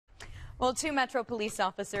Well, 2 Metro police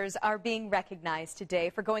officers are being recognized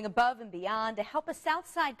today for going above and beyond to help a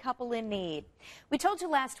Southside couple in need. We told you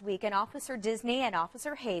last week an Officer Disney and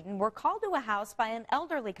Officer Hayden were called to a house by an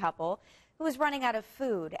elderly couple who was running out of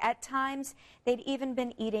food. At times, they'd even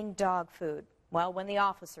been eating dog food. Well, when the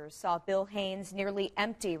officers saw Bill Haynes' nearly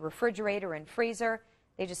empty refrigerator and freezer,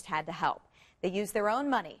 they just had to help. They used their own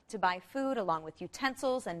money to buy food along with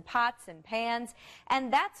utensils and pots and pans.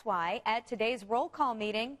 And that's why at today's roll call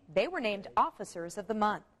meeting, they were named Officers of the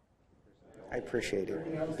Month. I appreciate it.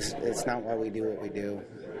 It's not why we do what we do.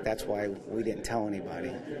 That's why we didn't tell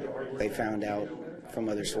anybody. They found out from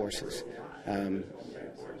other sources.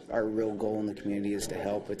 Our real goal in the community is to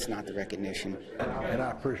help. It's not the recognition. And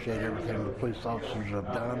I appreciate everything the police officers have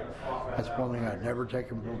done. That's one thing I'd never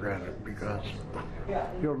taken for granted because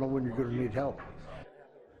you don't know when you're going to need help.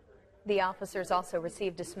 The officers also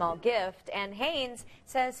received a small gift, and Haynes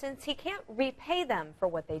says since he can't repay them for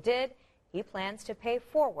what they did, he plans to pay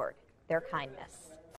forward their kindness.